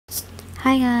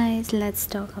Hi guys, let's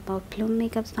talk about Plume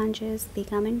Makeup sponges. They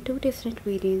come in two different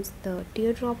variants, the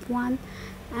teardrop one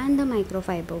and the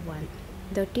microfiber one.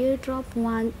 The teardrop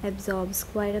one absorbs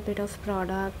quite a bit of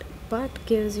product but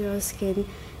gives your skin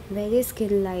very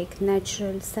skin-like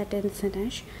natural satin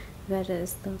finish,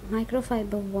 whereas the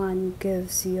microfiber one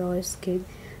gives your skin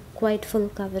quite full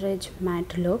coverage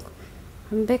matte look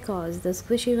because the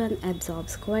squishy one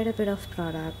absorbs quite a bit of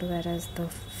product, whereas the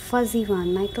fuzzy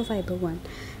one, microfiber one,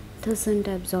 doesn't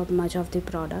absorb much of the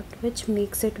product, which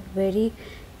makes it very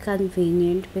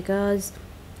convenient because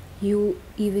you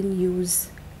even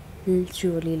use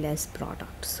literally less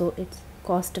product, so it's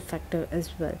cost effective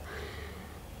as well.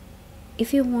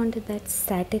 If you want that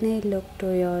satiny look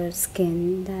to your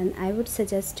skin, then I would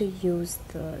suggest to use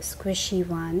the squishy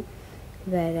one,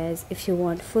 whereas if you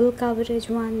want full coverage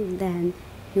one, then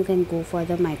you can go for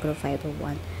the microfiber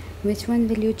one. Which one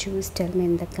will you choose? Tell me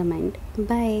in the comment.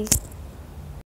 Bye.